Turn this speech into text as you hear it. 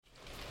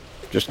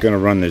Just going to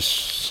run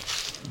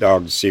this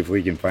dog to see if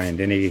we can find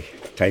any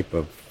type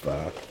of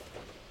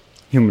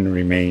human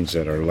remains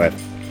that are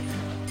left.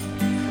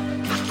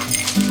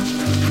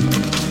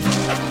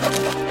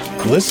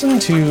 Listen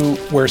to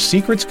Where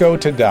Secrets Go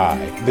to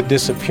Die, The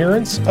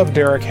Disappearance of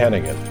Derek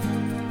Hennigan.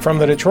 From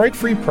the Detroit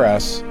Free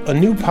Press, a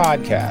new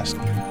podcast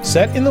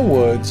set in the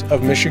woods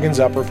of Michigan's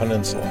Upper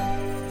Peninsula.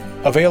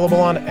 Available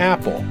on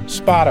Apple,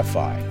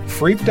 Spotify,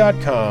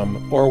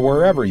 Freep.com, or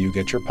wherever you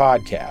get your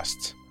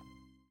podcasts.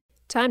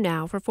 Time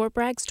now for Fort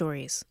Bragg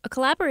Stories, a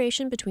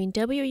collaboration between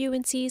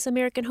WUNC's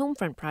American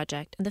Homefront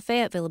Project and the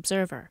Fayetteville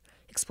Observer,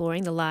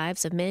 exploring the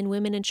lives of men,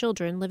 women, and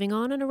children living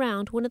on and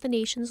around one of the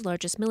nation's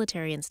largest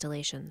military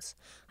installations.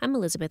 I'm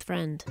Elizabeth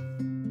Friend.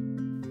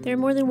 There are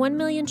more than 1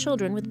 million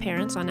children with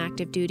parents on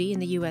active duty in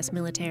the U.S.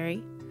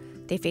 military.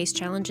 They face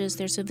challenges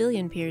their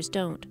civilian peers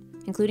don't,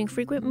 including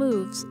frequent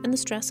moves and the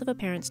stress of a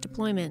parent's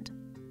deployment.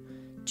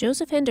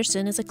 Joseph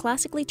Henderson is a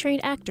classically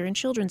trained actor and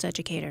children's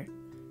educator.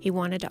 He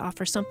wanted to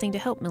offer something to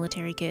help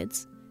military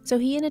kids, so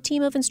he and a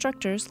team of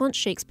instructors launched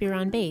Shakespeare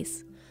on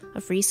Base, a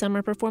free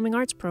summer performing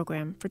arts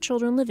program for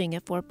children living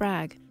at Fort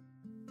Bragg.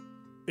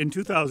 In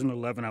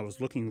 2011, I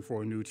was looking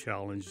for a new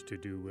challenge to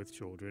do with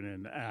children,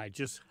 and I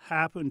just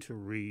happened to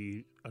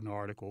read an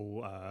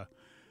article, a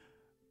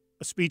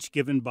speech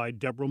given by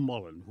Deborah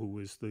Mullen, who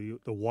is the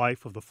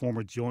wife of the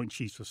former Joint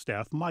Chiefs of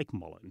Staff Mike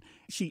Mullen.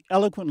 She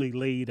eloquently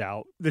laid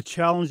out the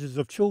challenges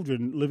of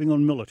children living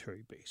on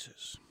military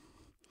bases.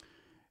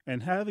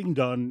 And having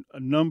done a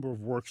number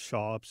of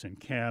workshops and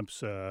camps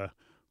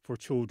for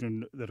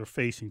children that are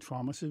facing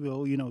trauma, I said,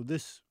 well,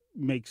 this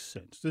makes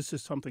sense. This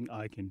is something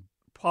I can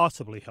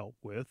possibly help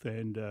with.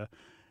 And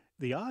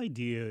the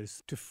idea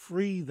is to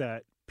free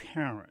that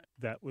parent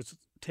that was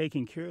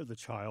taking care of the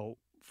child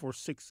for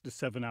 6 to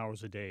 7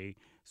 hours a day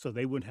so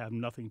they would have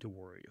nothing to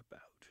worry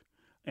about.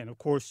 And, of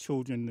course,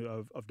 children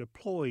of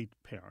deployed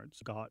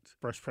parents got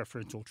fresh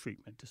preferential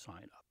treatment to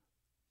sign up.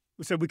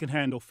 We said we can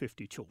handle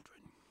 50 children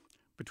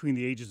between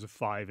the ages of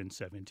 5 and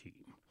 17.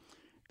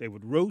 They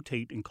would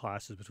rotate in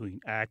classes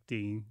between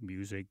acting,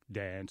 music,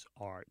 dance,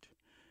 art,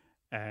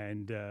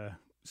 and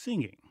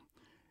singing.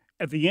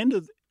 At the end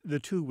of the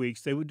 2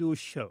 weeks, they would do a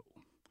show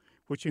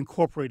which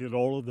incorporated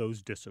all of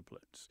those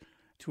disciplines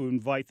to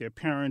invite their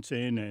parents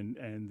in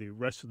and the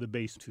rest of the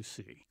base to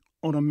see.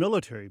 On a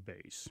military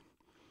base,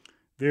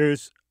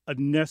 there's a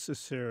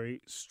necessary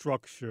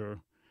structure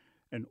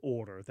and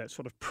order that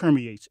sort of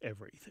permeates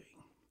everything,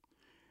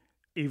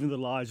 even the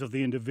lives of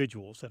the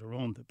individuals that are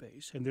on the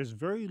base. And there's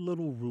very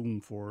little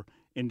room for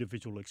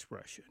individual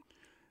expression.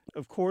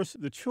 Of course,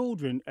 the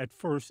children at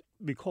first,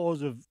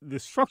 because of the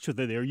structure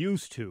that they're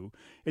used to,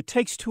 it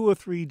takes 2 or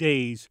 3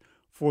 days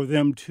for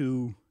them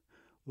to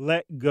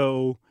let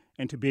go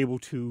and to be able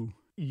to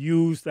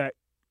use that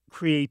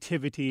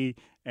creativity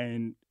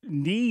and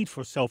need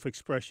for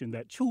self-expression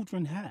that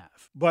children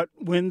have. But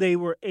when they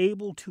were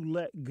able to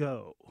let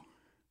go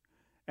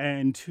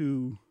and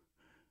to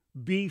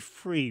be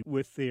free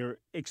with their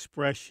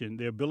expression,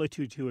 their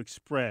ability to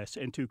express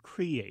and to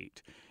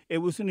create, it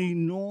was an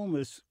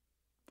enormous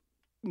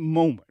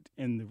moment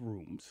in the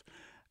rooms.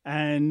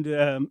 And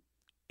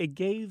it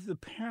gave the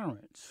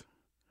parents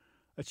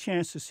a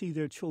chance to see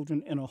their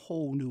children in a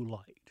whole new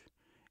light.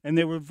 And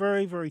they were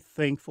very, very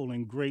thankful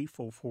and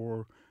grateful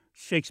for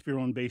Shakespeare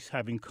on Base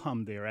having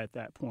come there at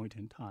that point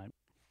in time.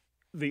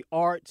 The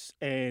arts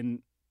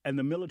and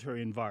the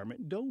military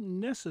environment don't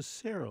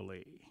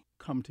necessarily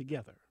come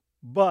together,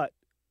 but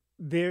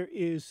there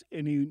is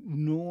an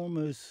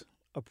enormous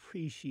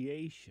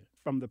appreciation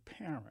from the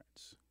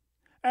parents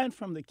and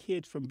from the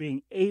kids from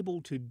being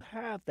able to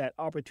have that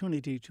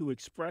opportunity to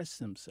express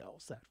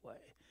themselves that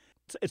way.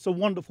 It's a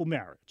wonderful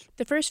marriage.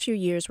 The first few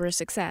years were a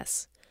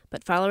success,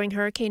 but following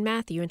Hurricane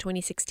Matthew in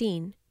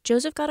 2016,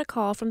 Joseph got a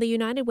call from the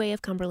United Way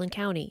of Cumberland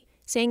County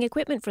saying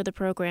equipment for the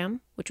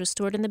program, which was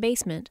stored in the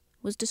basement,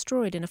 was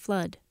destroyed in a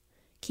flood.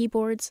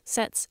 Keyboards,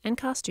 sets, and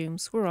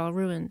costumes were all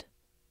ruined.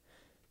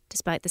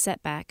 Despite the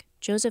setback,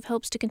 Joseph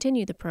hopes to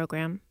continue the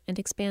program and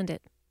expand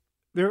it.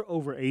 There are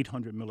over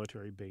 800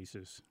 military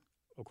bases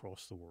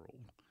across the world.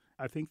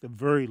 I think the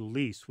very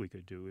least we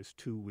could do is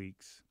 2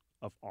 weeks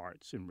of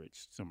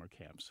arts-enriched summer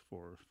camps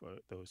for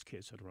those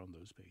kids that are on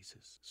those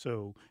bases.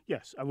 So,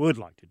 yes, I would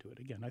like to do it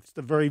again. That's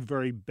the very,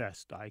 very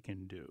best I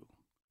can do.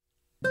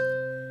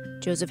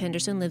 Joseph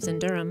Henderson lives in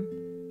Durham.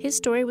 His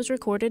story was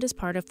recorded as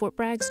part of Fort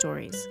Bragg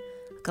Stories,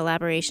 a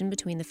collaboration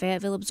between the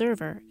Fayetteville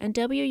Observer and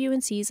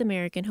WUNC's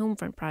American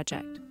Homefront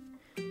Project.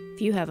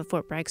 If you have a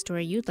Fort Bragg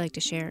story you'd like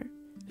to share,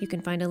 you can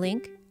find a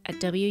link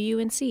at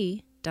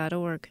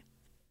WUNC.org.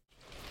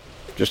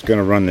 Just going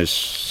to run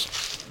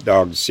this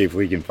dog to see if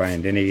we can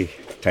find any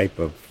type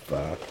of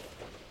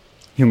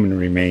human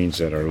remains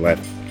that are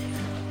left.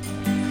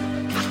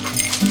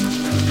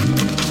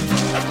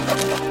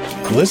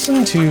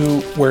 Listen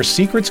to Where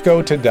Secrets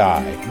Go to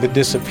Die, The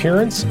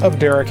Disappearance of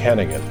Derek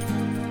Hennigan.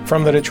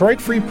 From the Detroit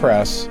Free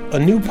Press, a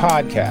new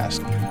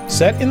podcast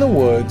set in the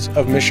woods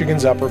of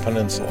Michigan's Upper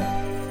Peninsula.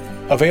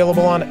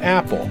 Available on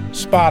Apple,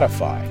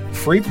 Spotify,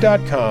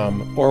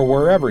 Freep.com, or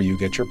wherever you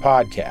get your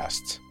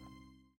podcasts.